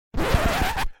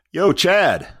Yo,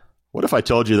 Chad, what if I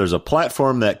told you there's a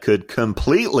platform that could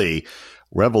completely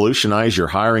revolutionize your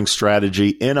hiring strategy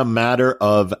in a matter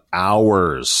of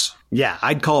hours? Yeah,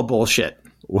 I'd call it bullshit.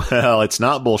 Well, it's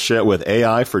not bullshit with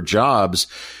AI for Jobs,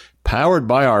 powered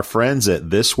by our friends at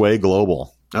This Way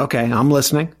Global. Okay, I'm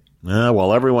listening.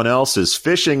 While everyone else is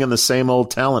fishing in the same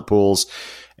old talent pools,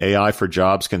 AI for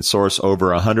Jobs can source over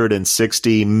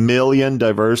 160 million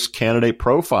diverse candidate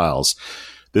profiles.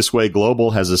 This Way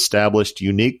Global has established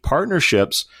unique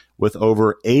partnerships with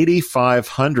over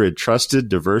 8,500 trusted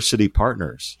diversity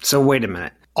partners. So wait a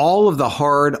minute. All of the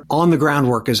hard on-the-ground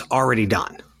work is already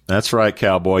done. That's right,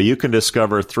 cowboy. You can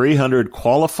discover 300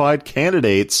 qualified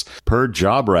candidates per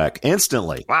job rec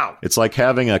instantly. Wow. It's like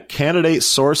having a candidate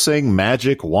sourcing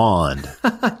magic wand.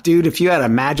 Dude, if you had a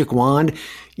magic wand,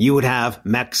 you would have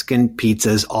Mexican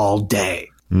pizzas all day.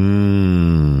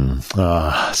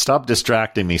 Stop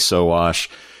distracting me, Sowash.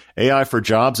 AI for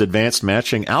Jobs advanced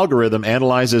matching algorithm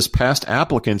analyzes past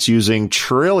applicants using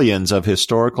trillions of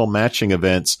historical matching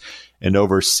events and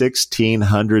over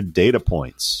 1,600 data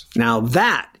points. Now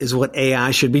that is what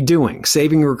AI should be doing,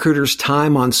 saving recruiters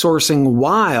time on sourcing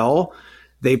while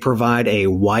they provide a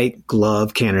white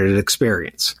glove candidate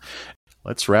experience.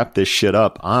 Let's wrap this shit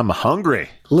up. I'm hungry.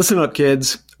 Listen up,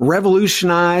 kids.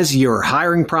 Revolutionize your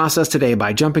hiring process today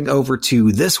by jumping over to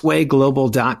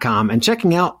thiswayglobal.com and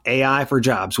checking out AI for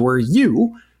Jobs, where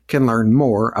you can learn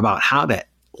more about how to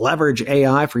leverage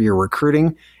AI for your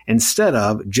recruiting instead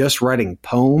of just writing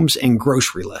poems and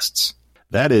grocery lists.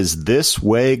 That is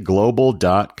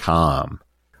thiswayglobal.com.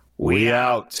 We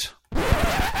out.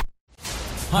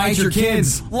 Hide your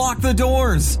kids. Lock the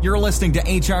doors. You're listening to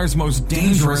HR's most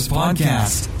dangerous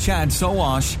podcast. Chad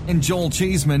Sowash and Joel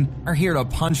Cheeseman are here to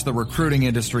punch the recruiting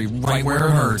industry right where it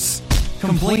hurts.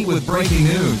 Complete with breaking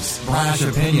news, brash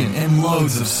opinion, and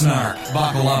loads of snark.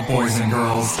 Buckle up, boys and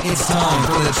girls. It's time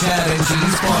for the Chad and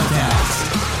Cheese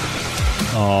Podcast.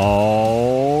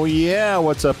 Oh, yeah.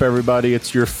 What's up, everybody?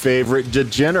 It's your favorite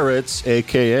degenerates,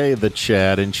 a.k.a. the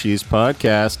Chad and Cheese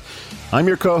Podcast. I'm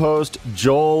your co-host,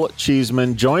 Joel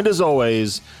Cheeseman, joined as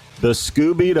always, the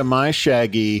Scooby to my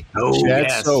Shaggy, Chad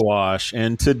Sowash.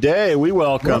 And today we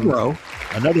welcome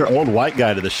another old white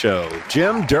guy to the show.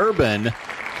 Jim Durbin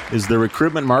is the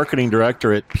recruitment marketing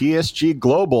director at PSG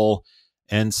Global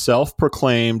and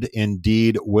self-proclaimed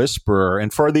Indeed whisperer.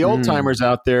 And for the old timers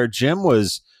out there, Jim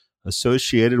was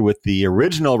associated with the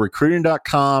original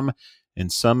recruiting.com, and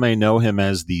some may know him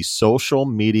as the social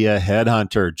media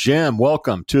headhunter. Jim,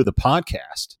 welcome to the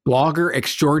podcast. Blogger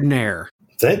extraordinaire.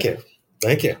 Thank you.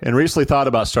 Thank you. And recently thought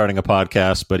about starting a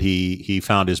podcast, but he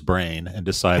found his brain and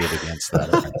decided against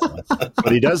that.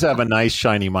 But he does have a nice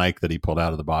shiny mic that he pulled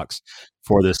out of the box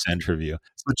for this interview.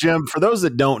 So Jim, for those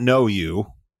that don't know you,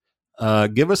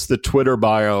 give us the Twitter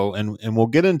bio and we'll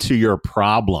get into your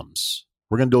problems.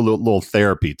 We're going to do a little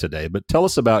therapy today, but tell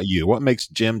us about you. What makes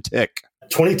Jim tick?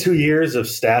 22 years of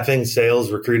staffing,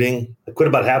 sales, recruiting. I quit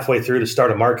about halfway through to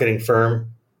start a marketing firm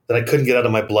that I couldn't get out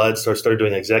of my blood. So I started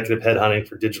doing executive headhunting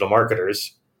for digital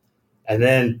marketers and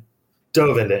then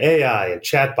dove into AI and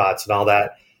chatbots and all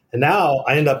that. And now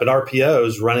I end up at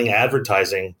RPOs running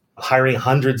advertising, hiring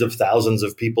hundreds of thousands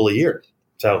of people a year.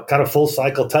 So kind of full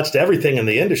cycle, touched everything in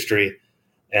the industry.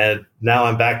 And now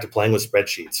I'm back to playing with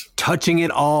spreadsheets. Touching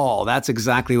it all. That's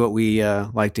exactly what we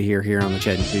like to hear here on the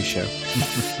Chad and Cheese Show.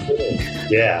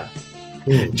 Yeah.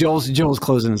 Joel's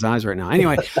closing his eyes right now.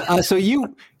 Anyway, so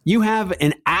you have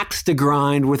an axe to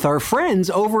grind with our friends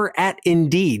over at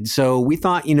Indeed. So we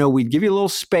thought, we'd give you a little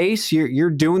space. You're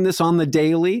doing this on the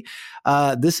daily.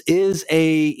 This is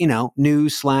a,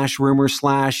 news / rumor /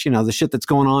 the shit that's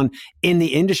going on in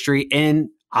the industry. And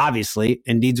obviously,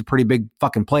 Indeed's a pretty big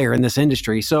fucking player in this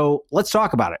industry. So let's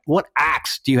talk about it. What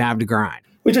axe do you have to grind?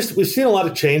 We've seen a lot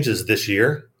of changes this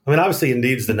year. I mean, obviously,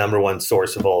 Indeed's the number one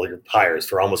source of all your hires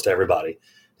for almost everybody.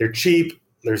 They're cheap.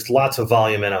 There's lots of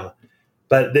volume in them.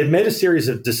 But they've made a series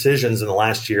of decisions in the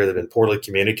last year that have been poorly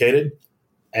communicated.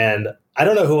 And I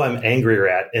don't know who I'm angrier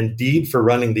at, Indeed for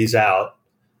running these out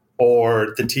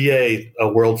or the TA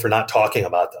world for not talking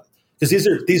about them. Because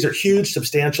these are huge,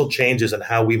 substantial changes in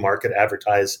how we market,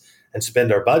 advertise, and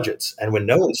spend our budgets. And when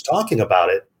no one's talking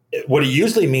about it, what it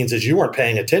usually means is you weren't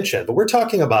paying attention. But we're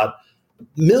talking about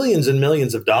millions and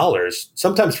millions of dollars,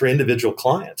 sometimes for individual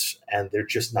clients, and they're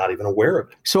just not even aware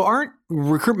of it. So aren't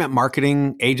recruitment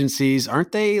marketing agencies,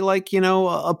 aren't they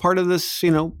a part of this,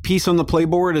 piece on the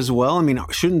playboard as well? I mean,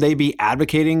 shouldn't they be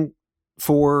advocating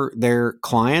for their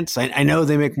clients? I know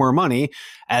they make more money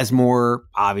as more,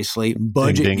 obviously,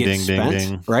 budget gets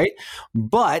spent, right?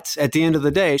 But at the end of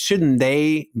the day, shouldn't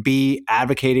they be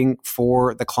advocating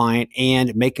for the client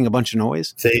and making a bunch of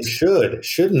noise? They should,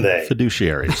 shouldn't they?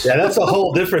 Fiduciaries. Yeah, that's a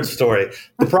whole different story.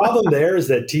 The problem there is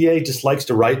that TA just likes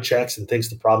to write checks and thinks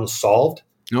the problem's solved.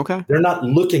 Okay. They're not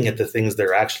looking at the things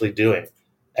they're actually doing.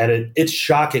 And it's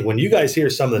shocking. When you guys hear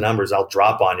some of the numbers I'll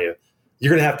drop on you, you're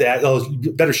going to have to ask,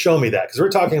 you better show me that. Because we're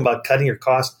talking about cutting your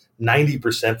cost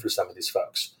 90% for some of these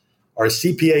folks. Or a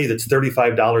CPA that's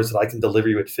 $35 that I can deliver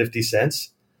you at 50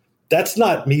 cents. That's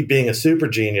not me being a super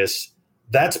genius.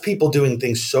 That's people doing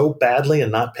things so badly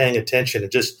and not paying attention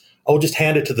and just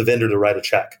hand it to the vendor to write a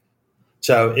check.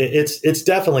 So it's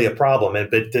definitely a problem.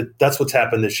 But that's what's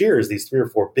happened this year is these 3 or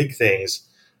 4 big things.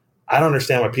 I don't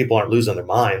understand why people aren't losing their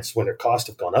minds when their costs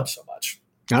have gone up so much.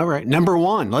 All right. Number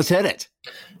 1, let's hit it.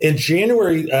 In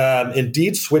January,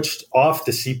 Indeed switched off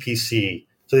the CPC.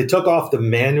 So they took off the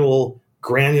manual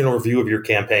granular review of your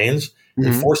campaigns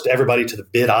and forced everybody to the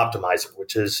bid optimizer,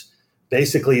 which is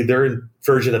basically their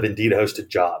version of Indeed hosted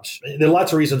jobs. There are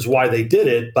lots of reasons why they did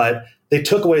it, but they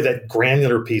took away that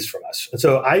granular piece from us. And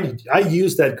so I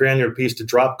used that granular piece to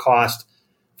drop cost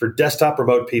for desktop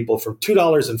remote people from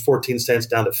 $2.14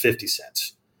 down to 50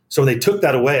 cents. So when they took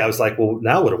that away, I was like, well,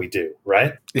 now what do we do,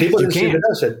 right? People didn't seem to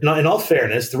notice it. Now, in all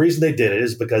fairness, the reason they did it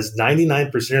is because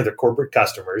 99% of their corporate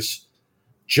customers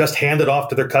just handed off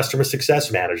to their customer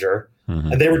success manager,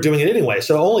 and they were doing it anyway.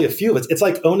 So only a few of it's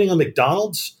like owning a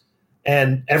McDonald's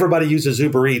and everybody uses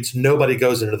Uber Eats. Nobody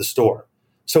goes into the store.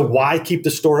 So why keep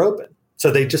the store open?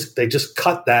 So they just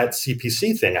cut that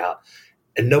CPC thing out,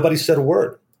 and nobody said a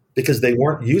word. Because they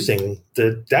weren't using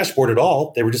the dashboard at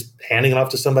all. They were just handing it off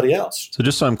to somebody else. So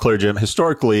just so I'm clear, Jim,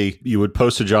 historically, you would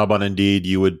post a job on Indeed.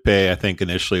 You would pay, I think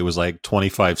initially it was like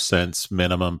 25 cents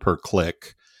minimum per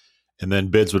click. And then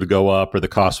bids would go up or the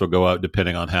cost would go up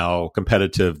depending on how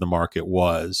competitive the market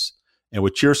was. And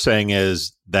what you're saying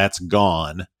is that's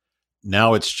gone.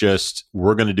 Now it's just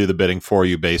we're going to do the bidding for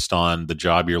you based on the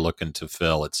job you're looking to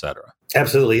fill, et cetera.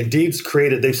 Absolutely.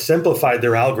 they've simplified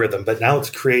their algorithm, but now it's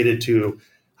created to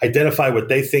identify what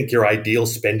they think your ideal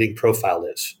spending profile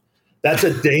is. That's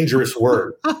a dangerous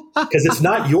word because it's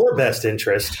not your best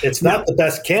interest. It's not the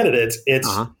best candidates. It's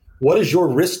what is your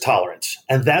risk tolerance?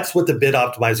 And that's what the bid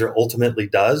optimizer ultimately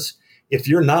does. If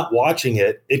you're not watching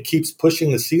it, it keeps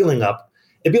pushing the ceiling up.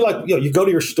 It'd be like, you go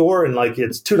to your store and like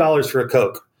it's $2 for a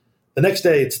Coke. The next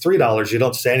day it's $3. You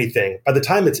don't say anything. By the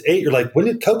time it's $8, you're like, when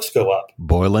did Cokes go up?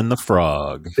 Boiling the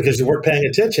frog. Because you weren't paying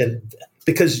attention.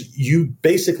 Because you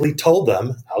basically told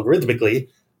them algorithmically,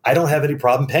 I don't have any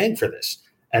problem paying for this.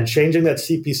 And changing that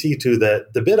CPC to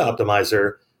the bid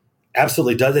optimizer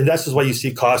absolutely does. And that's just why you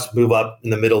see costs move up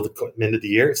in the middle of the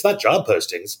year. It's not job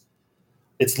postings.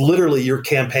 It's literally your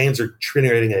campaigns are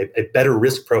generating a better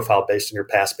risk profile based on your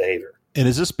past behavior. And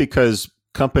is this because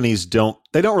companies don't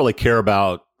really care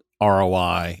about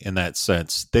ROI in that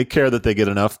sense? They care that they get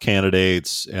enough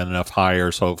candidates and enough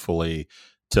hires, hopefully,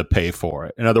 to pay for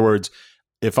it. In other words,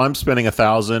 if I'm spending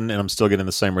 $1,000 and I'm still getting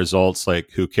the same results, like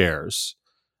who cares?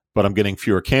 But I'm getting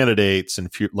fewer candidates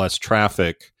and less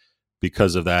traffic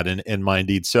because of that. And my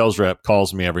Indeed sales rep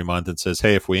calls me every month and says,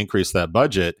 hey, if we increase that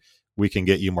budget, we can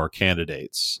get you more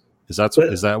candidates. Is that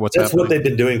what's happening? That's what they've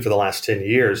been doing for the last 10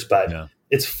 years, but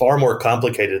it's far more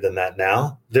complicated than that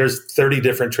now. There's 30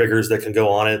 different triggers that can go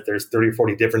on it. There's 30 or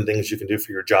 40 different things you can do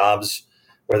for your jobs,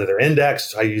 whether they're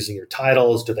indexed, how you're using your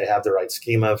titles, do they have the right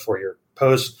schema for your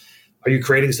posts? Are you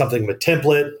creating something with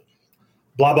template?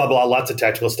 Blah, blah, blah, lots of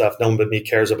technical stuff no one but me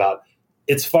cares about.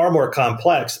 It's far more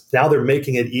complex. Now they're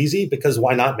making it easy because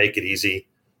why not make it easy?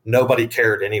 Nobody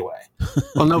cared anyway.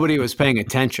 Well, nobody was paying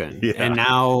attention. Yeah. And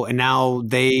now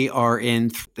they are in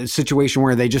a situation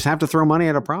where they just have to throw money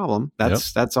at a problem.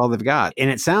 That's all they've got. And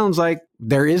it sounds like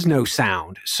there is no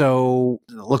sound. So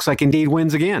it looks like Indeed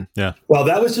wins again. Yeah. Well,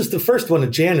 that was just the first one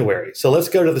in January. So let's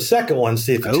go to the second one,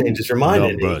 see if it changes your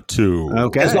mind. Number 2.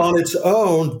 Okay. Because on its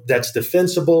own, that's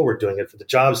defensible. We're doing it for the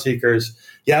job seekers.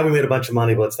 Yeah, we made a bunch of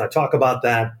money, but let's not talk about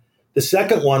that. The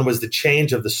second one was the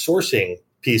change of the sourcing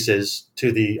pieces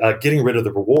to the getting rid of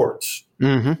the rewards.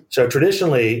 Mm-hmm. So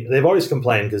traditionally, they've always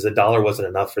complained because the dollar wasn't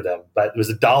enough for them, but it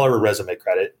was $1 a resume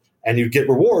credit, and you'd get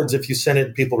rewards if you sent it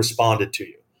and people responded to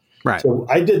you. Right. So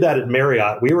I did that at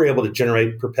Marriott. We were able to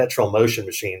generate perpetual motion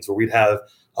machines where we'd have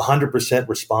 100%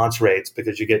 response rates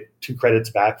because you get 2 credits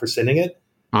back for sending it.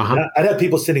 And I'd have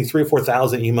people sending 3,000 or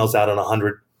 4,000 emails out on a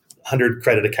 100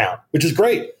 credit account, which is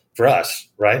great for us,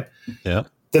 right? Yeah.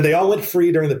 Then they all went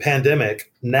free during the pandemic.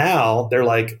 Now they're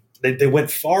like, they went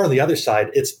far on the other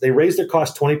side. They raised their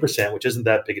cost 20%, which isn't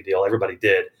that big a deal. Everybody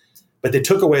did. but they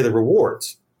took away the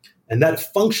rewards. And that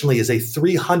functionally is a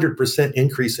 300%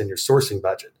 increase in your sourcing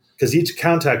budget, because each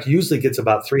contact usually gets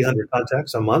about 300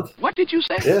 contacts a month. What did you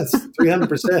say? Yes,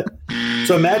 300%.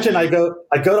 So imagine I go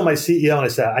to my CEO and I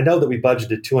say, I know that we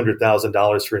budgeted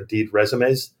 $200,000 for Indeed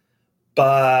resumes,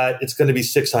 but it's going to be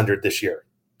 600 this year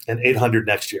and 800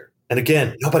 next year. And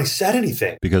again, nobody said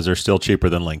anything. Because they're still cheaper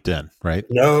than LinkedIn, right?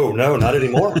 No, not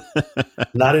anymore.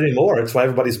 Not anymore. That's why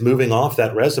everybody's moving off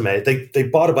that resume. They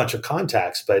bought a bunch of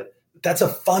contacts, but that's a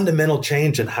fundamental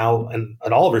change in how, and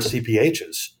all of our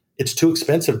CPHs, it's too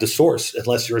expensive to source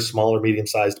unless you're a small or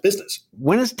medium-sized business.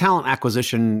 When is talent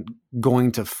acquisition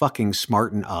going to fucking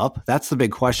smarten up? That's the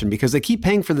big question, because they keep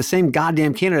paying for the same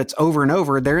goddamn candidates over and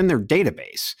over. They're in their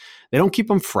database. They don't keep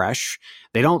them fresh.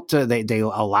 They don't. They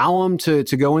allow them to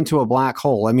go into a black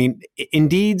hole. I mean,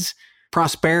 Indeed's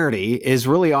prosperity is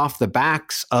really off the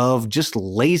backs of just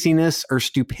laziness or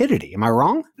stupidity. Am I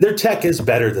wrong? Their tech is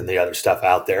better than the other stuff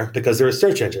out there because they're a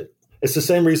search engine. It's the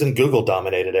same reason Google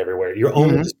dominated everywhere. You're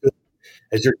only as good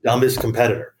as your dumbest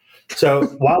competitor. So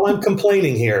while I'm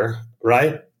complaining here,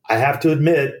 right, I have to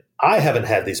admit I haven't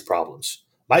had these problems.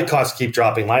 My costs keep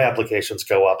dropping. My applications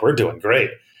go up. We're doing great.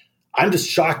 I'm just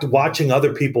shocked watching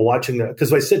other people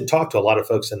because I sit and talk to a lot of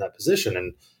folks in that position,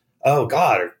 and oh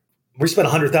God, we spent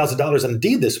 $100,000 on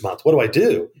Indeed this month. What do I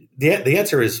do? The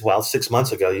answer is, well, 6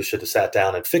 months ago you should have sat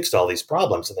down and fixed all these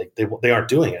problems, and they aren't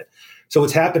doing it. So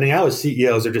what's happening now is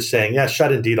CEOs are just saying, yeah,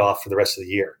 shut Indeed off for the rest of the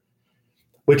year,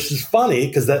 which is funny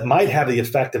because that might have the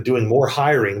effect of doing more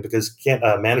hiring because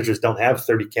managers don't have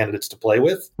 30 candidates to play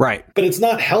with. Right. But it's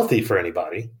not healthy for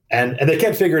anybody. And they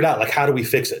can't figure it out. Like, how do we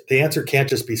fix it? The answer can't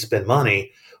just be spend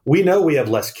money. We know we have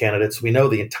less candidates. We know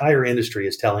the entire industry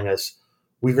is telling us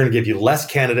we're going to give you less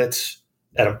candidates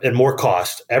at more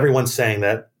cost. Everyone's saying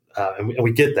that, and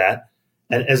we get that.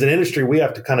 And as an industry, we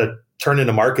have to kind of turn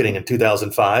into marketing in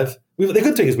 2005. The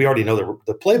good thing is we already know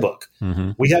the playbook.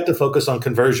 Mm-hmm. We have to focus on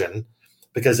conversion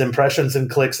because impressions and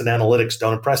clicks and analytics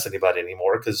don't impress anybody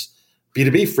anymore because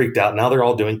B2B freaked out. Now they're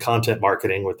all doing content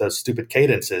marketing with those stupid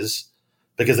cadences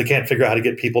because they can't figure out how to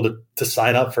get people to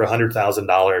sign up for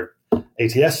 $100,000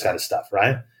 ATS kind of stuff,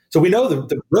 right? So we know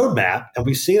the roadmap and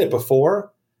we've seen it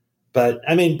before. But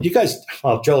I mean, you guys,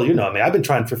 well, Joel, you know me. I've been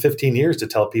trying for 15 years to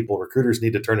tell people recruiters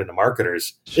need to turn into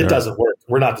marketers. Sure. It doesn't work.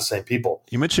 We're not the same people.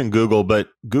 You mentioned Google, but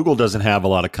Google doesn't have a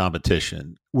lot of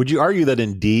competition. Would you argue that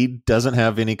Indeed doesn't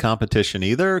have any competition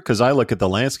either? Because I look at the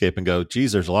landscape and go,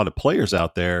 geez, there's a lot of players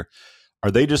out there.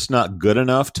 Are they just not good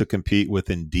enough to compete with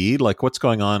Indeed? Like, what's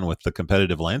going on with the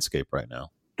competitive landscape right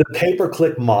now? The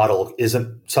pay-per-click model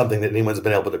isn't something that anyone's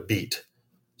been able to beat.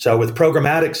 So with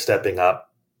programmatic stepping up,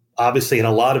 obviously, and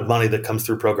a lot of money that comes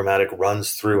through programmatic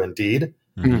runs through Indeed.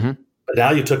 Mm-hmm. But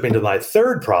now you took me to my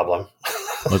third problem.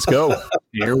 Let's go.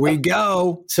 Here we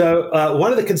go. So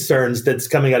one of the concerns that's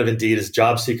coming out of Indeed is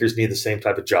job seekers need the same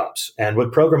type of jobs. And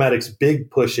what programmatic's big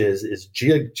push is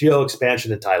geo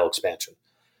expansion and title expansion.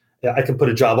 I can put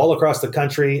a job all across the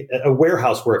country. A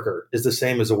warehouse worker is the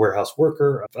same as a warehouse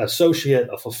worker, an associate,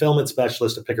 a fulfillment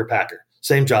specialist, a picker packer.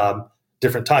 Same job,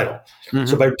 different title. Mm-hmm.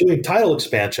 So by doing title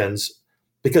expansions,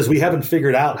 because we haven't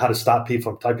figured out how to stop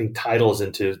people from typing titles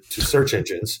into search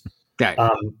engines. Okay.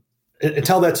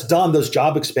 Until that's done, those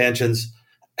job expansions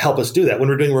help us do that. When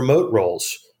we're doing remote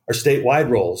roles or statewide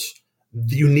roles,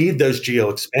 you need those geo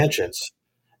expansions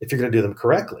if you're going to do them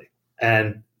correctly.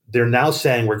 And they're now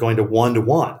saying we're going to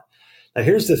one-to-one. Now,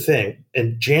 here's the thing.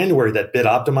 In January, that bid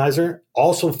optimizer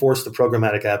also forced the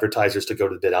programmatic advertisers to go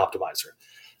to the bid optimizer.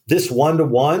 This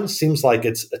one-to-one seems like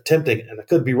it's attempting, and I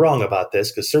could be wrong about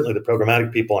this because certainly the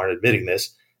programmatic people aren't admitting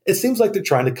this. It seems like they're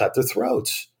trying to cut their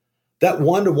throats. That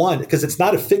one-to-one, because it's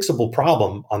not a fixable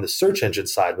problem on the search engine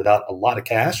side without a lot of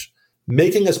cash,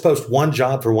 making us post one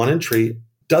job for one entry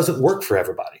doesn't work for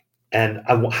everybody. And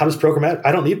how does programmatic?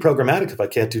 I don't need programmatic if I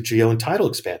can't do geo and title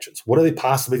expansions. What are they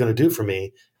possibly going to do for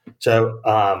me? So,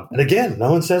 and again,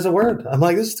 no one says a word. I'm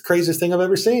like, this is the craziest thing I've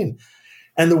ever seen.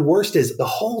 And the worst is the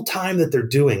whole time that they're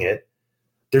doing it,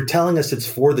 they're telling us it's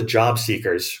for the job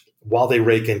seekers while they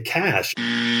rake in cash.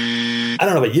 I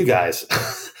don't know about you guys.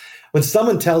 When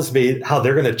someone tells me how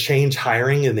they're going to change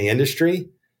hiring in the industry,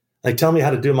 like tell me how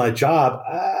to do my job,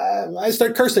 I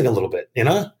start cursing a little bit, you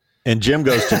know? And Jim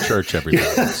goes to church every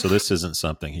day, so this isn't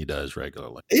something he does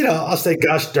regularly. You know, I'll say,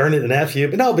 gosh, darn it, and F you.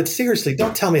 But no, but seriously,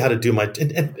 don't tell me how to do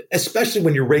and especially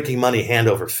when you're raking money hand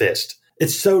over fist.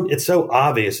 It's so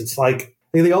obvious. It's like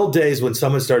in the old days when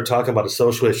someone started talking about a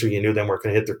social issue, you knew they weren't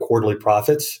going to hit their quarterly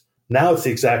profits. Now it's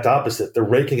the exact opposite. They're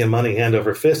raking in money hand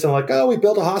over fist and like, oh, we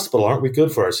built a hospital. Aren't we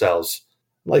good for ourselves?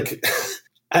 Like,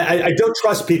 I don't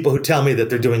trust people who tell me that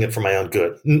they're doing it for my own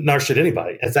good, nor should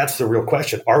anybody. And that's the real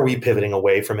question. Are we pivoting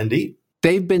away from Indeed?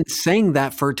 They've been saying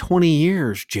that for 20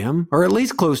 years, Jim, or at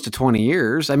least close to 20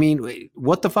 years. I mean,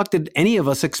 what the fuck did any of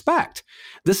us expect?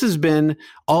 This has been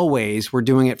always, we're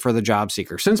doing it for the job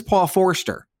seeker. Since Paul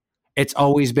Forster, it's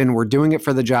always been, we're doing it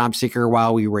for the job seeker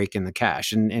while we rake in the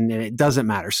cash. And it doesn't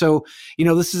matter. So,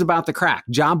 this is about the crack.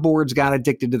 Job boards got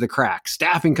addicted to the crack.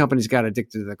 Staffing companies got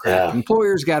addicted to the crack. Yeah.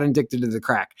 Employers got addicted to the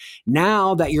crack.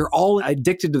 Now that you're all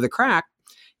addicted to the crack,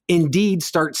 Indeed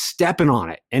starts stepping on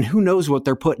it. And who knows what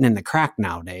they're putting in the crack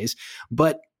nowadays.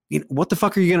 But what the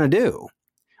fuck are you going to do?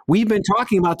 We've been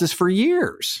talking about this for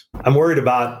years. I'm worried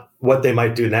about what they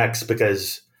might do next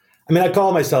because, I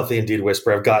call myself the Indeed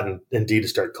Whisperer. I've gotten Indeed to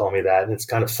start calling me that. And it's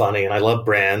kind of funny. And I love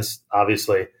brands,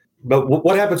 obviously. But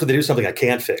what happens when they do something I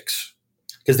can't fix?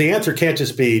 Because the answer can't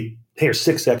just be, hey,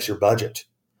 6x your budget.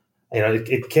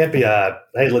 It can't be,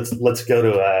 hey, let's go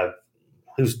to,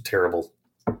 who's terrible?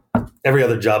 Every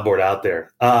other job board out there.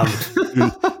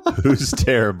 Who's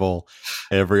terrible?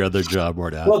 Every other job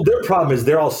board out there. Well, their problem is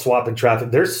they're all swapping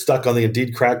traffic. They're stuck on the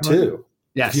Indeed crack too.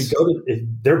 Yes.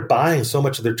 They're buying so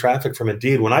much of their traffic from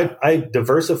Indeed. When I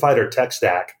diversified our tech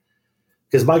stack,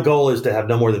 because my goal is to have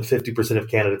no more than 50% of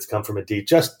candidates come from Indeed,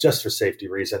 just for safety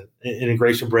reason.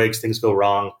 Integration breaks, things go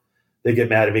wrong. They get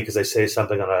mad at me because I say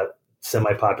something on a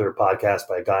semi-popular podcast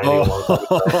by a guy named long time ago.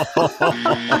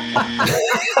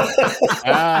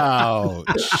 Ouch.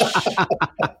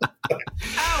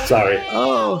 Sorry.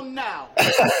 Oh, no.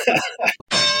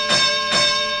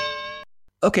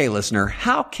 Okay, listener,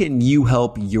 how can you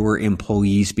help your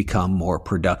employees become more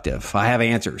productive? I have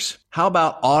answers. How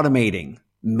about automating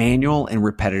manual and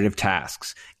repetitive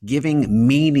tasks, giving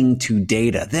meaning to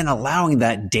data, then allowing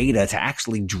that data to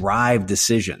actually drive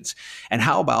decisions? And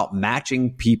how about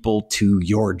matching people to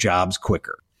your jobs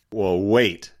quicker? Well,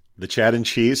 wait. The Chad and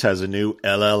Cheese has a new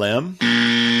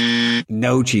LLM?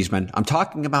 No, Cheeseman. I'm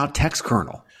talking about text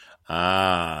kernel.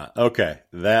 Okay.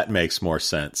 That makes more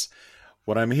sense.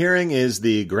 What I'm hearing is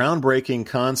the groundbreaking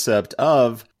concept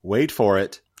of, wait for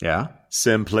it,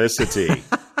 simplicity.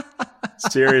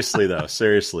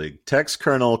 Seriously. Text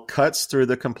kernel cuts through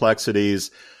the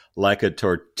complexities like a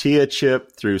tortilla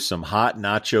chip through some hot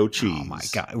nacho cheese. Oh my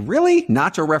God. Really?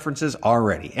 Nacho references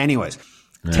already. Anyways,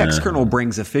 text kernel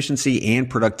brings efficiency and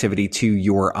productivity to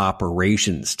your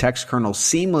operations. Text kernel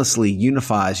seamlessly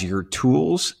unifies your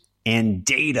tools and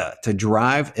data to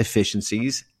drive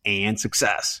efficiencies and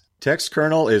success. Text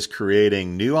kernel is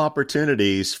creating new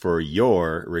opportunities for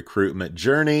your recruitment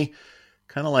journey.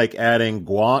 Kind of like adding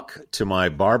guac to my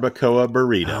barbacoa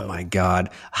burrito. Oh my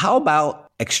God. How about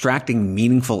extracting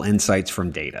meaningful insights from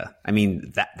data?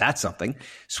 That's something.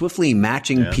 Swiftly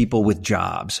matching people with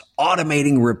jobs,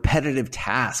 automating repetitive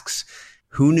tasks.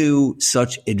 Who knew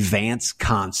such advanced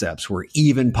concepts were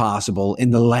even possible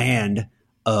in the land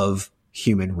of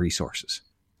human resources?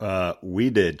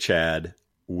 We did, Chad.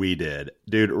 We did.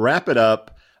 Dude, wrap it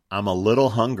up. I'm a little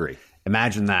hungry.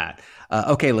 Imagine that.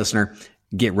 Okay, listener.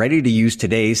 Get ready to use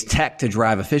today's tech to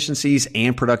drive efficiencies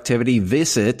and productivity.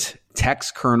 Visit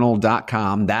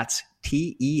textkernel.com. That's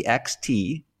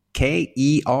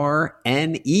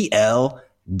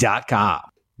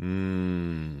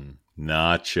TEXTKERNEL.com.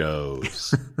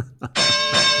 Nachos.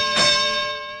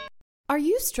 Are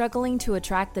you struggling to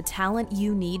attract the talent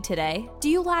you need today? Do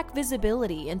you lack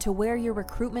visibility into where your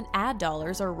recruitment ad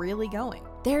dollars are really going?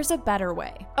 There's a better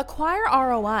way. Acquire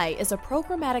ROI is a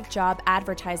programmatic job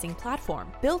advertising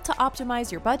platform built to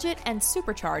optimize your budget and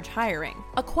supercharge hiring.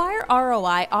 Acquire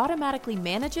ROI automatically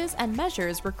manages and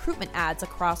measures recruitment ads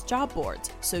across job boards,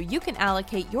 so you can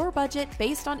allocate your budget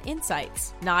based on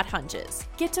insights, not hunches.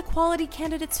 Get to quality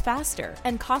candidates faster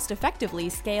and cost-effectively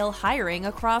scale hiring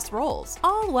across roles,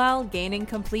 all while gaining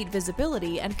complete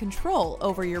visibility and control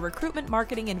over your recruitment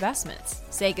marketing investments.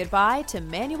 Say goodbye to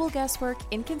manual guesswork,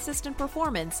 inconsistent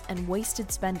performance, and wasted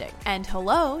spending. And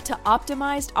hello to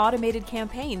optimized automated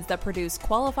campaigns that produce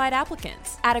qualified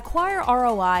applicants. At Acquire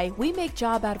ROI, we make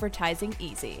job advertising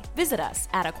easy. Visit us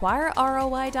at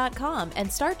acquireroi.com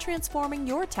and start transforming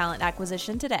your talent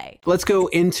acquisition today. Let's go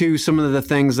into some of the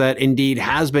things that Indeed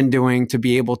has been doing to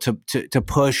be able to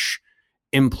push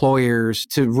employers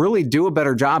to really do a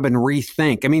better job and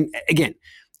rethink. Again,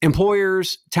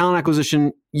 employers, talent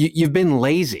acquisition, you've been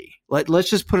lazy. Let's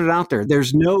just put it out there.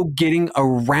 There's no getting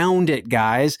around it,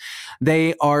 guys.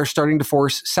 They are starting to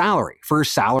force salary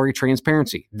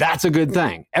transparency. That's a good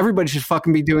thing. Everybody should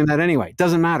fucking be doing that anyway.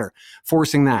 Doesn't matter.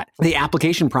 Forcing that. The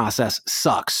application process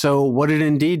sucks. So what did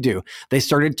Indeed do? They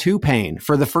started 2-paying.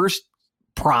 For the first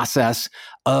process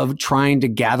of trying to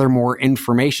gather more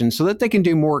information so that they can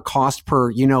do more cost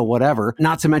per, whatever,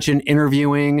 not to mention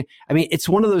interviewing. I mean, it's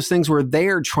one of those things where they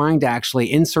are trying to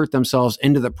actually insert themselves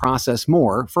into the process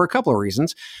more for a couple of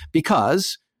reasons,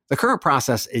 because the current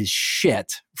process is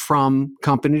shit from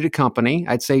company to company.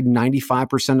 I'd say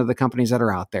 95% of the companies that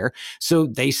are out there. So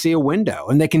they see a window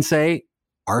and they can say,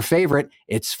 our favorite,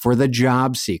 it's for the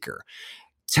job seeker.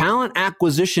 Talent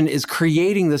acquisition is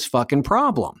creating this fucking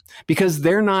problem because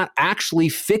they're not actually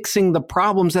fixing the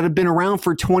problems that have been around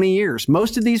for 20 years.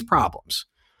 Most of these problems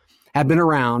have been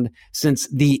around since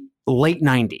the late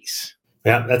 90s.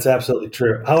 Yeah, that's absolutely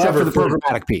true. However, except for the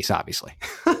programmatic piece, obviously.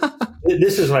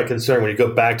 This is my concern when you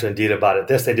go back to Indeed about it.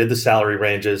 They did the salary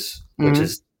ranges, which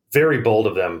is very bold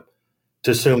of them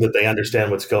to assume that they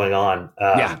understand what's going on.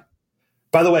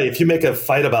 By the way, if you make a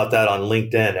fight about that on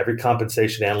LinkedIn, every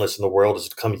compensation analyst in the world is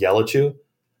to come yell at you.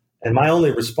 And my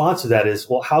only response to that is,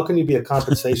 well, how can you be a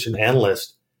compensation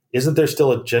analyst? Isn't there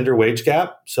still a gender wage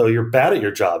gap? So you're bad at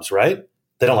your jobs, right?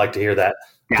 They don't like to hear that.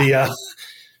 Yeah.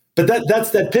 But that's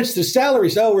that pitch to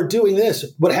salaries. Oh, we're doing this.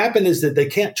 What happened is that they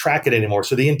can't track it anymore.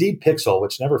 So the Indeed Pixel,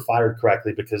 which never fired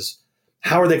correctly, because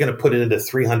how are they going to put it into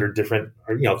 300 different,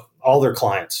 all their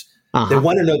clients? They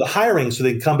want to know the hiring so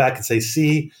they can come back and say,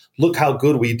 see, look how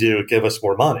good we do. Give us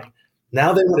more money.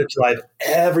 Now they want to drive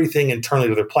everything internally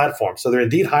to their platform. So their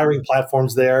Indeed hiring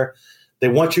platforms there. They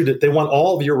want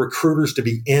all of your recruiters to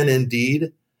be in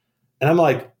Indeed. And I'm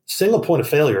like, single point of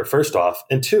failure, first off.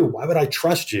 And two, why would I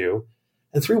trust you?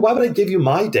 And three, why would I give you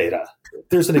my data?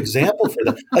 There's an example for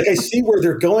them. Like, I see where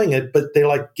they're going it, but they're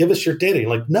like, give us your data. You're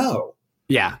like, no.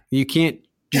 Yeah, you can't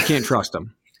trust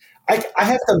them. I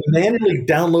have to manually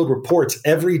download reports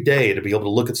every day to be able to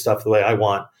look at stuff the way I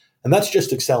want. And that's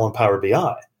just Excel and Power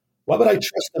BI. Why would I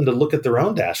trust them to look at their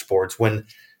own dashboards when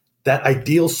that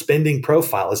ideal spending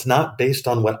profile is not based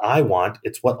on what I want?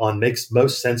 It's what makes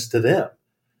most sense to them.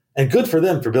 And good for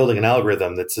them for building an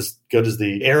algorithm that's as good as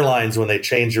the airlines when they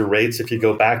change your rates if you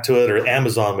go back to it, or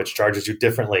Amazon, which charges you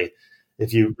differently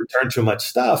if you return too much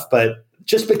stuff. But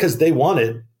just because they want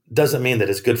it doesn't mean that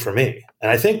it's good for me.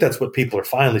 And I think that's what people are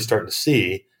finally starting to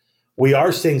see. We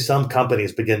are seeing some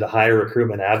companies begin to hire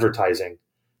recruitment advertising,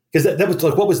 because that was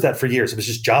like, what was that for years? It was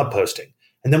just job posting.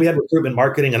 And then we had recruitment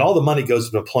marketing, and all the money goes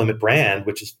to employment brand,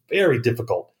 which is very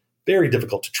difficult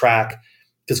to track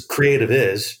because creative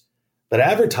is. But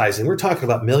advertising, we're talking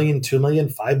about $1 million, $2 million,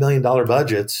 $5 million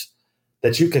budgets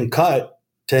that you can cut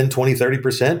 10, 20,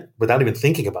 30% without even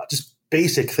thinking about, just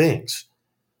basic things.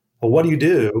 Well, what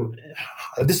do?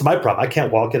 This is my problem. I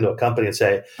can't walk into a company and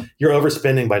say, you're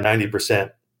overspending by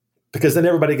 90%, because then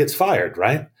everybody gets fired,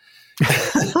 right?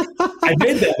 I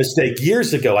made that mistake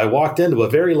years ago. I walked into a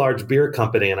very large beer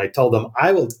company and I told them,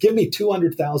 I will give me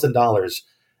 $200,000,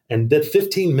 and that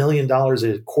 $15 million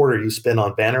a quarter you spend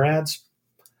on banner ads,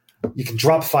 you can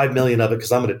drop 5 million of it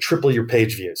because I'm going to triple your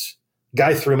page views.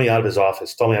 Guy threw me out of his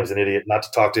office, told me I was an idiot, not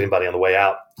to talk to anybody on the way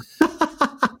out.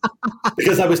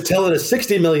 Because I was telling a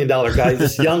 $60 million guy,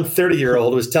 this young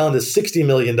 30-year-old was telling this $60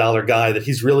 million guy that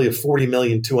he's really a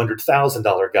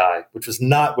 $40,200,000 guy, which was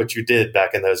not what you did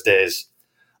back in those days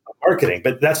of marketing.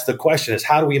 But that's the question, is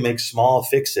how do we make small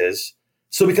fixes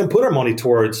so we can put our money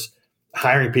towards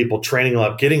hiring people, training them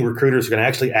up, getting recruiters who are going to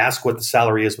actually ask what the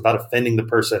salary is without offending the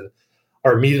person,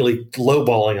 or immediately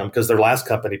lowballing them because their last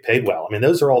company paid well. I mean,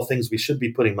 those are all things we should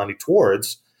be putting money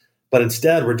towards, but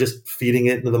instead we're just feeding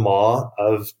it into the maw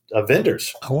of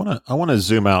vendors. I want to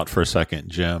zoom out for a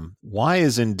second, Jim. Why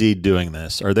is Indeed doing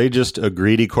this? Are they just a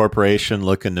greedy corporation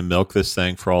looking to milk this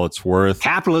thing for all it's worth?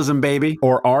 Capitalism, baby.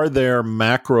 Or are there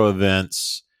macro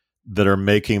events that are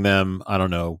making them, I don't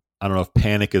know if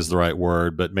panic is the right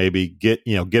word, but maybe get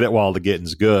it while the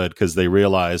getting's good, because they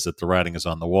realize that the writing is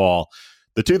on the wall.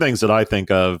 The two things that I think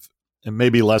of, and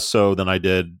maybe less so than I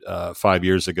did 5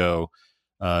 years ago,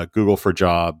 Google for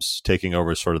Jobs taking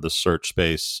over sort of the search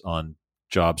space on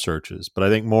job searches. But I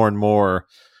think more and more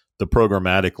the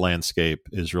programmatic landscape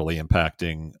is really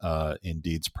impacting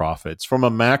Indeed's profits. From a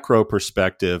macro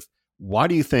perspective, why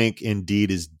do you think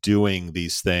Indeed is doing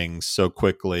these things so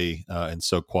quickly and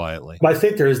so quietly? I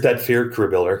think there is that fear, career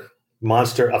builder.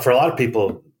 Monster, for a lot of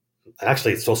people,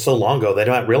 actually, it's so long ago, they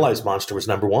don't realize Monster was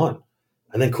number one.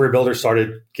 And then Career Builder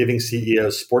started giving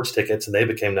CEOs sports tickets, and they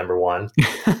became number one.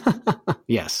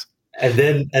 Yes. And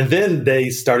then they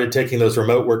started taking those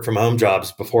remote work from home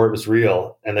jobs before it was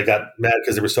real, and they got mad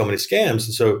because there were so many scams.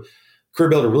 And so Career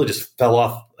Builder really just fell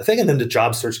off, I think. And then the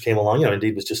job search came along.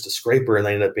 Indeed was just a scraper, and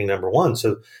they ended up being number one.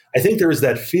 So I think there is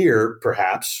that fear,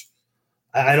 perhaps.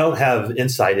 I don't have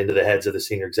insight into the heads of the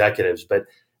senior executives, but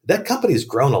that company has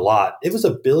grown a lot. It was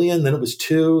 $1 billion, then it was $2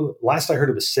 billion. Last I heard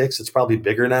it was $6 billion. It's probably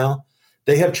bigger now.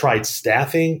 They have tried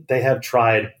staffing. They have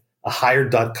tried a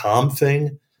hired.com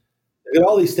thing. And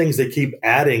all these things they keep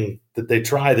adding that they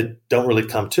try that don't really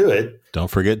come to it. Don't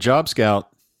forget Job Scout.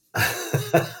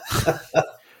 The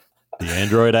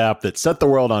Android app that set the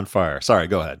world on fire. Sorry,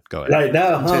 go ahead. Right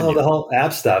now, the whole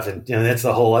app stuff, and that's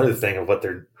the whole other thing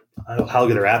of how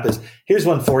good their app is. Here's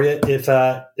one for you. If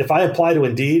I apply to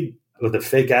Indeed with a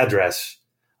fake address,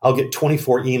 I'll get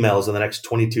 24 emails in the next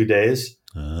 22 days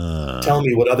telling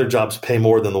me what other jobs pay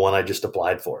more than the one I just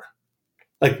applied for.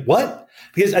 Like, what?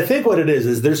 Because I think what it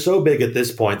is they're so big at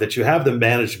this point that you have the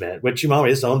management, which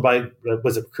is owned by,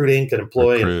 was it Recruit Inc., an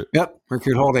employee?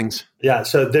 Recruit Holdings. Yeah,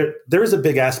 so there is a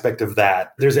big aspect of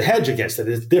that. There's a hedge against it.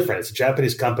 It's different. It's a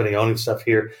Japanese company owning stuff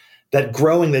here. That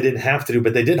growing they didn't have to do,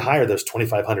 but they did hire those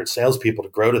 2,500 salespeople to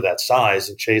grow to that size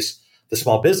and chase the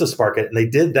small business market. And they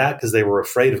did that because they were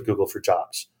afraid of Google for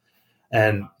Jobs.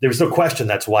 And there was no question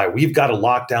that's why. We've got to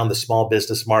lock down the small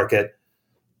business market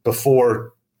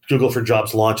before Google for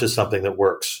Jobs launches something that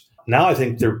works. Now I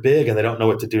think they're big and they don't know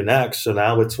what to do next. So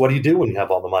now it's, what do you do when you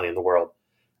have all the money in the world?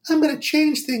 I'm going to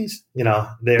change things.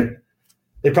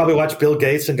 They probably watch Bill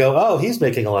Gates and go, oh, he's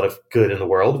making a lot of good in the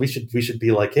world. We should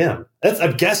be like him.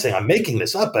 I'm guessing. I'm making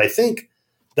this up, but I think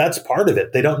that's part of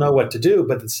it. They don't know what to do,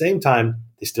 but at the same time,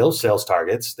 they still have sales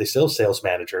targets. They still have sales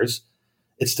managers.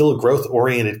 It's still a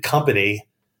growth-oriented company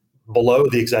below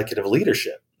the executive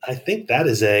leadership. I think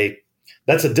that's a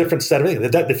different set of things.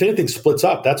 If anything splits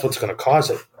up, that's what's going to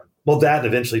cause it. Well, that and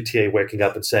eventually TA waking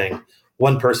up and saying,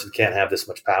 one person can't have this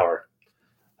much power.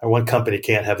 Or one company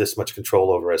can't have this much control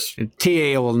over us.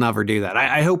 TA will never do that.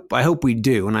 I hope we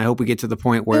do, and I hope we get to the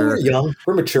point where we're young,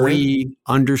 we're mature, we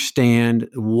understand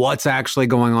what's actually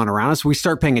going on around us. We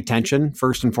start paying attention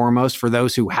first and foremost. For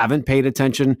those who haven't paid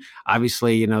attention,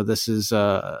 obviously, this is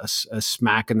a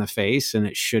smack in the face, and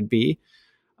it should be.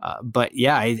 But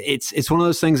yeah, it's one of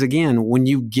those things. Again, when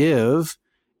you give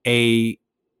a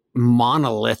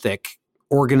monolithic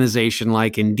organization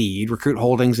like Indeed, Recruit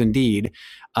Holdings, Indeed,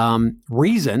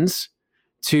 reasons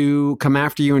to come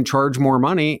after you and charge more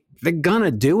money, they're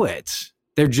gonna do it.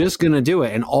 They're just gonna do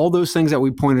it. And all those things that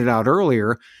we pointed out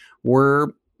earlier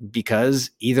were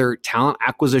because either talent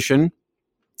acquisition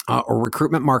or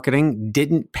recruitment marketing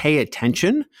didn't pay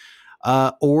attention,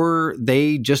 or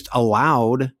they just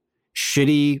allowed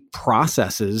shitty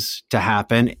processes to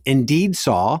happen. Indeed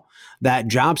saw that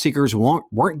job seekers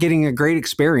weren't getting a great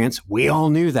experience. We all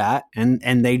knew that.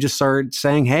 And they just started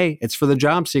saying, hey, it's for the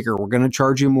job seeker. We're going to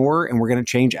charge you more and we're going to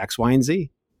change X, Y, and Z.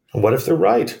 What if they're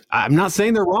right? I'm not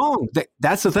saying they're wrong.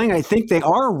 That's the thing. I think they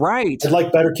are right. I'd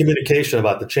like better communication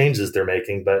about the changes they're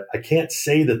making, but I can't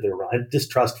say that they're right. I'm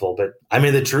distrustful. But I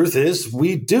mean, the truth is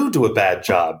we do a bad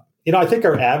job. I think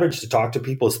our average to talk to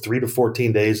people is 3 to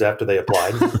 14 days after they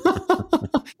applied.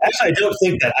 Actually, I don't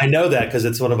think that. I know that because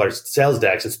it's one of our sales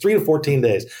decks. It's 3 to 14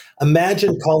 days.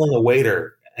 Imagine calling a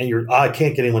waiter and I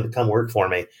can't get anyone to come work for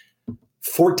me.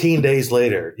 14 days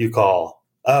later, you call.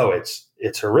 Oh, it's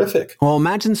horrific. Well,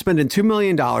 imagine spending $2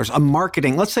 million on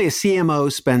marketing. Let's say a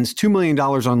CMO spends $2 million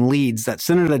on leads that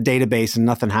send it a database and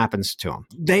nothing happens to them.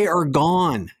 They are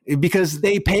gone because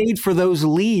they paid for those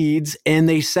leads and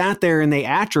they sat there and they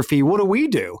atrophy. What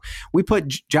do? We put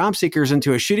job seekers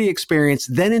into a shitty experience,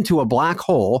 then into a black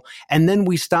hole, and then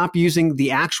we stop using the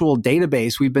actual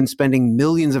database we've been spending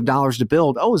millions of dollars to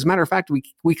build. Oh, as a matter of fact,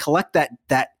 we collect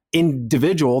that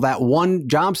individual, that one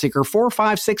job seeker, 4,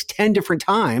 5, 6, 10 different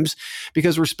times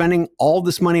because we're spending all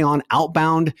this money on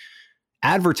outbound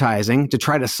advertising to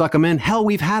try to suck them in. Hell,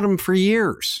 we've had them for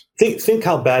years. Think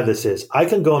how bad this is. I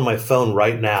can go on my phone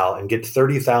right now and get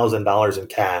 $30,000 in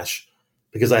cash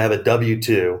because I have a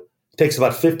W-2. It takes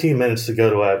about 15 minutes to go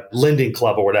to a lending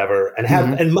club or whatever and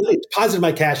have and money deposited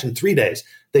my cash in 3 days.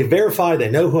 They verify, they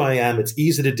know who I am. It's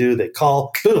easy to do. They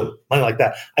call, boom, money like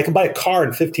that. I can buy a car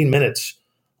in 15 minutes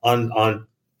on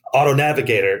Auto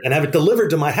Navigator and have it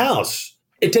delivered to my house.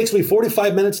 It takes me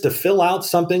 45 minutes to fill out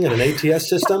something in an ATS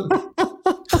system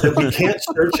that we can't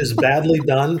search is badly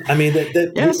done. I mean,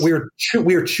 yes.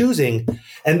 we're choosing,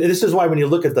 and this is why when you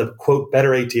look at the quote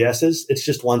better ATSs, it's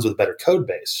just ones with a better code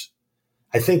base.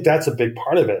 I think that's a big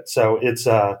part of it. So it's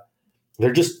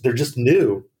they're just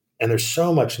new. And there's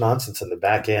so much nonsense in the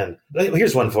back end.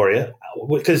 Here's one for you.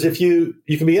 Because if you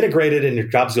can be integrated and your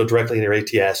jobs go directly in your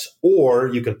ATS, or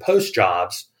you can post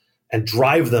jobs and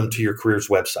drive them to your careers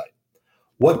website.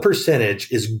 What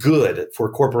percentage is good for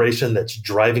a corporation that's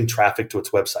driving traffic to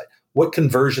its website? what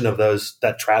conversion of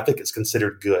that traffic is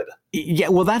considered good? Yeah,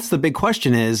 well, that's the big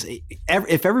question is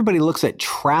if everybody looks at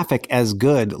traffic as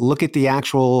good, look at the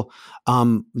actual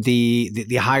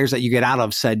the hires that you get out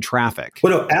of said traffic.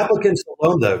 Well, no, applicants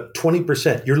alone, though,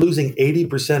 20%. You're losing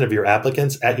 80% of your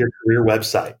applicants at your career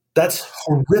website. That's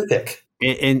horrific.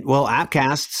 And well,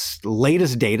 Appcast's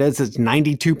latest data is it's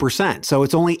 92%. So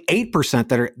it's only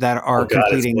 8% that are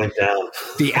completing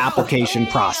the application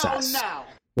process.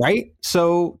 Right?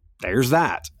 So there's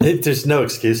that. There's no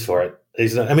excuse for it.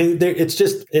 I mean,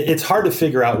 it's hard to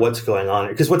figure out what's going on.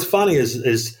 Because what's funny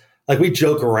is like we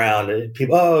joke around,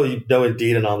 people, you know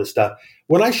Indeed and all this stuff.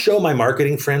 When I show my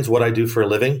marketing friends what I do for a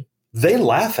living, they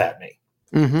laugh at me.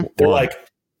 Mm-hmm. They're like,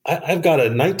 I've got a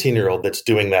 19-year-old that's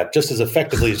doing that just as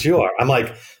effectively as you are. I'm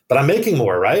like, but I'm making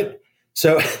more, right?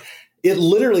 So it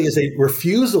literally is a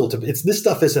refusal this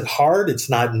stuff isn't hard. It's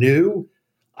not new.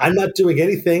 I'm not doing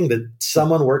anything that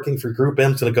someone working for Group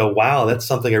M is going to go, wow, that's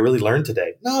something I really learned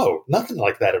today. No, nothing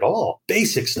like that at all.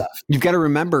 Basic stuff. You've got to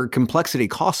remember complexity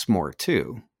costs more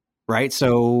too, right?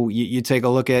 So you take a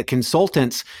look at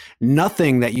consultants.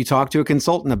 Nothing that you talk to a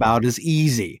consultant about is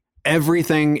easy.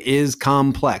 Everything is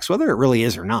complex, whether it really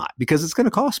is or not, because it's going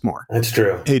to cost more. That's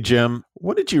true. Hey, Jim,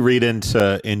 what did you read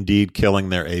into Indeed killing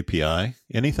their API?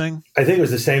 Anything? I think it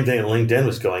was the same thing that LinkedIn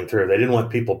was going through. They didn't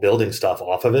want people building stuff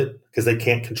off of it because they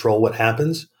can't control what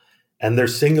happens. And their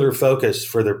singular focus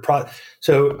for their product.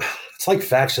 So it's like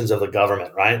factions of the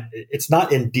government, right? It's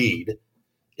not Indeed.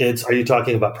 Are you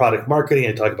talking about product marketing? Are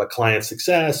you talking about client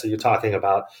success? Are you talking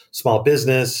about small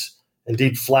business?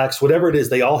 Indeed Flex, whatever it is,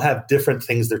 they all have different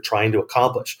things they're trying to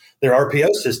accomplish. Their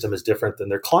RPO system is different than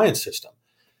their client system.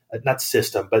 Not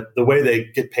system, but the way they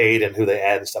get paid and who they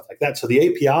add and stuff like that. So the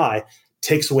API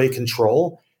takes away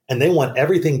control, and they want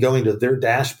everything going to their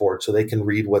dashboard so they can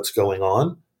read what's going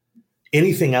on.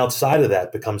 Anything outside of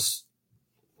that becomes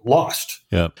lost.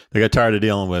 Yeah. They got tired of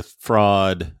dealing with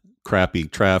fraud, crappy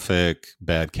traffic,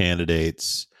 bad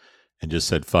candidates, and just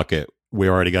said, fuck it. We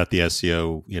already got the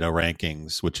SEO,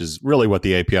 rankings, which is really what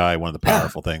the API, one of the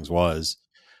powerful things was,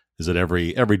 is that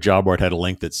every job board had a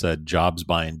link that said jobs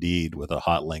by Indeed with a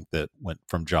hot link that went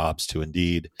from jobs to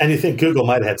Indeed. And you think Google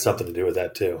might have had something to do with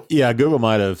that too? Yeah, Google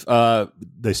might have.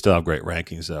 They still have great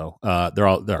rankings though.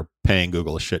 They're paying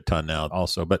Google a shit ton now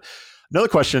also. But another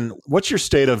question, what's your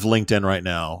state of LinkedIn right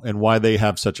now and why they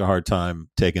have such a hard time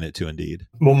taking it to Indeed?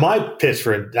 Well, my pitch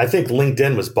I think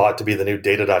LinkedIn was bought to be the new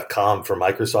data.com for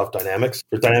Microsoft Dynamics,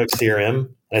 for Dynamics CRM.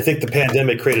 And I think the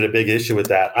pandemic created a big issue with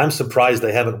that. I'm surprised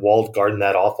they haven't walled garden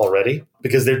that off already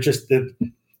because their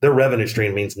revenue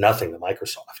stream means nothing to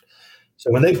Microsoft. So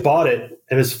when they bought it,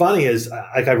 and it's funny is,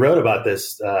 like I wrote about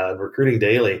this Recruiting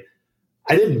Daily,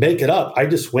 I didn't make it up. I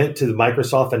just went to the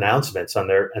Microsoft announcements on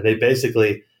there, and they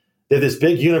have this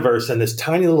big universe and this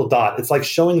tiny little dot. It's like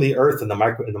showing the Earth in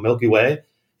the Milky Way.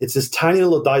 It's this tiny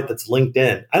little dot that's linked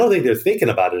in. I don't think they're thinking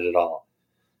about it at all.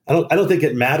 I don't think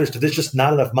it matters to. There's just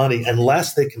not enough money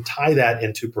unless they can tie that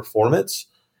into performance,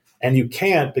 and you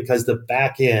can't because the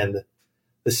back end,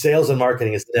 the sales and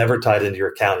marketing is never tied into your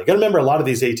accounting. You got to remember, a lot of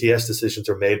these ATS decisions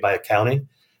are made by accounting,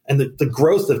 and the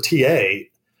growth of TA.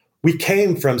 We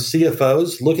came from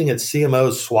CFOs looking at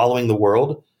CMOs swallowing the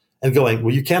world and going,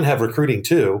 well, you can't have recruiting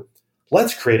too.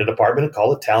 Let's create a department and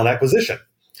call it talent acquisition.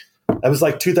 That was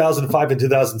like 2005 and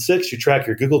 2006. You track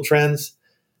your Google trends.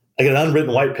 I get an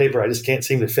unwritten white paper. I just can't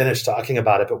seem to finish talking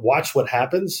about it. But watch what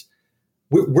happens.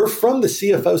 We're from the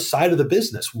CFO side of the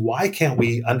business. Why can't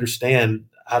we understand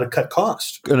how to cut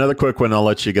costs? Another quick one. I'll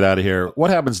let you get out of here.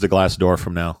 What happens to Glassdoor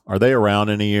from now? Are they around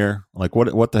in a year? Like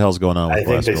what the hell's going on with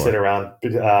Glassdoor? I think they sit around.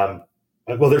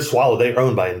 Well, they're swallowed. They're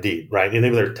owned by Indeed, right? And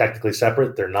even they're technically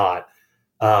separate, they're not.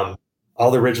 All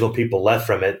the original people left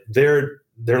from it, they're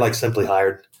like simply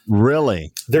hired.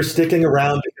 Really? They're sticking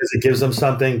around because it gives them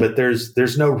something, but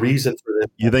there's no reason for them.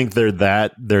 You think they're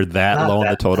that low on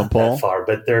the totem pole? That far,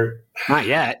 but they're not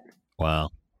yet. Wow.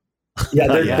 Yeah,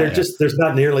 they're just there's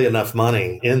not nearly enough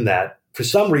money in that. For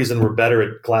some reason, we're better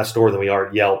at Glassdoor than we are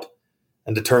at Yelp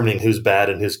and determining who's bad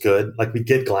and who's good. Like we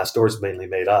get Glassdoor's mainly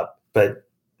made up, but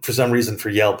for some reason for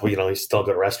Yelp, we still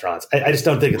go to restaurants. I just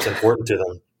don't think it's important to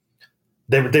them.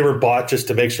 They were bought just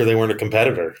to make sure they weren't a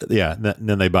competitor. Yeah, and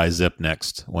then they buy Zip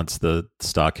next once the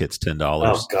stock hits $10.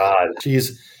 Oh, God.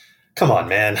 Jeez. Come on,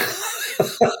 man.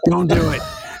 Don't do it.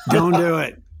 Don't do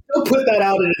it. Don't put that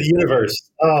out into the universe.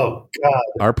 Oh, God.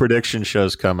 Our prediction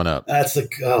show's coming up. That's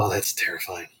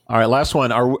terrifying. All right, last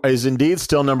one. Is Indeed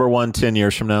still number one 10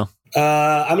 years from now?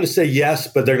 I'm going to say yes,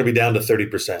 but they're going to be down to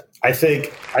 30%. I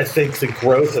think the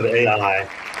growth of AI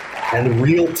and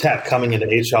real tech coming into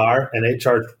HR and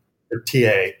HR or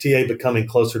TA becoming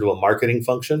closer to a marketing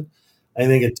function. I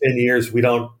think in 10 years, we're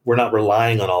not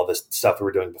relying on all this stuff we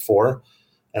were doing before.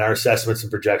 And our assessments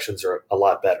and projections are a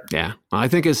lot better. Yeah. I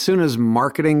think as soon as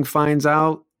marketing finds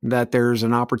out that there's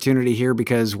an opportunity here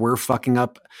because we're fucking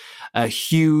up a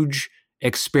huge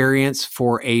experience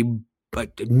for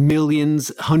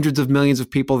millions, hundreds of millions of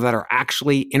people that are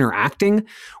actually interacting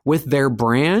with their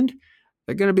brand,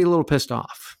 they're going to be a little pissed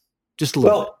off. Just a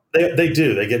little bit. They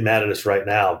do. They get mad at us right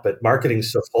now, but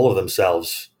marketing's so full of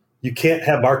themselves. You can't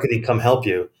have marketing come help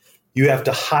you. You have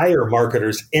to hire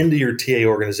marketers into your TA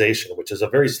organization, which is a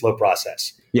very slow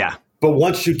process. Yeah. But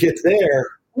once you get there,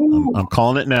 I'm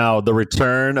calling it now, the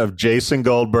return of Jason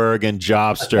Goldberg and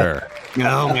Jobster.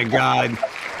 Oh my God.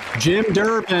 Jim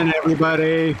Durbin,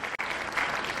 everybody.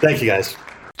 Thank you, guys.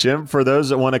 Jim, for those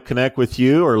that want to connect with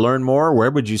you or learn more,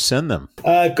 where would you send them?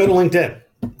 Go to LinkedIn.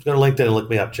 Go to LinkedIn and look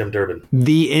me up, Jim Durbin.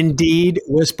 The Indeed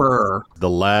Whisperer. The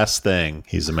last thing.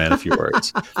 He's a man of few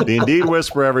words. The Indeed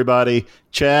Whisperer, everybody.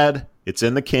 Chad, it's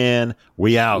in the can.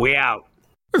 We out. We out.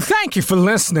 Thank you for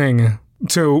listening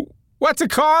to, what's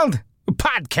it called? A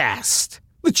podcast.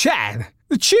 The Chad.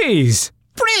 The Cheese.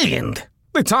 Brilliant.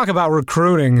 They talk about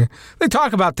recruiting. They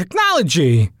talk about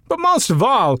technology. But most of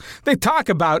all, they talk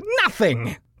about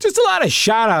nothing. Just a lot of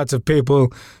shout-outs of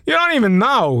people you don't even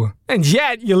know. And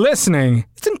yet you're listening.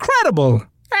 It's incredible.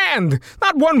 And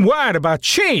not one word about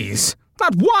cheese.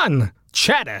 Not one.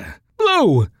 Cheddar.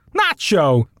 Blue.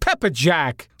 Nacho. Pepper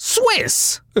Jack.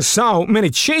 Swiss. So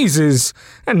many cheeses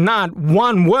and not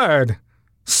one word.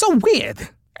 So weird.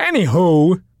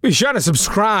 Anywho, be sure to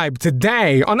subscribe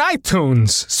today on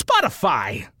iTunes,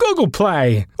 Spotify, Google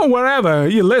Play, or wherever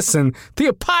you listen to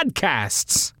your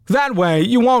podcasts. That way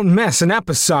you won't miss an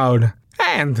episode.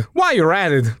 And while you're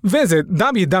at it, visit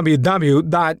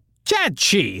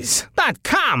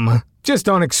www.chadcheese.com. Just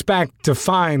don't expect to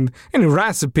find any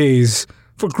recipes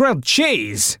for grilled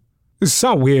cheese. It's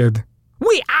so weird.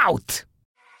 We out!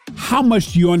 How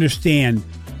much do you understand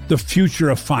the future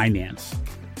of finance?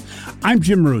 I'm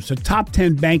Jim Roos, a top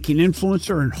 10 banking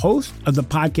influencer and host of the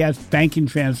podcast Banking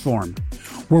Transformed,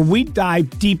 where we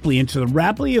dive deeply into the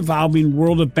rapidly evolving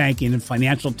world of banking and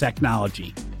financial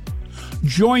technology.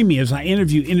 Join me as I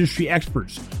interview industry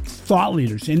experts, thought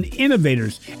leaders, and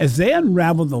innovators as they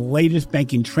unravel the latest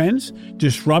banking trends,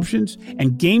 disruptions,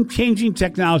 and game-changing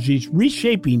technologies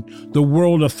reshaping the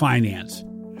world of finance.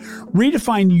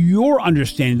 Redefine your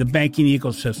understanding of the banking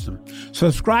ecosystem.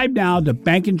 Subscribe now to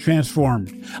Banking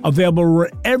Transformed, available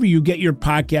wherever you get your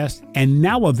podcast and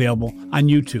now available on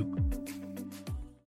YouTube.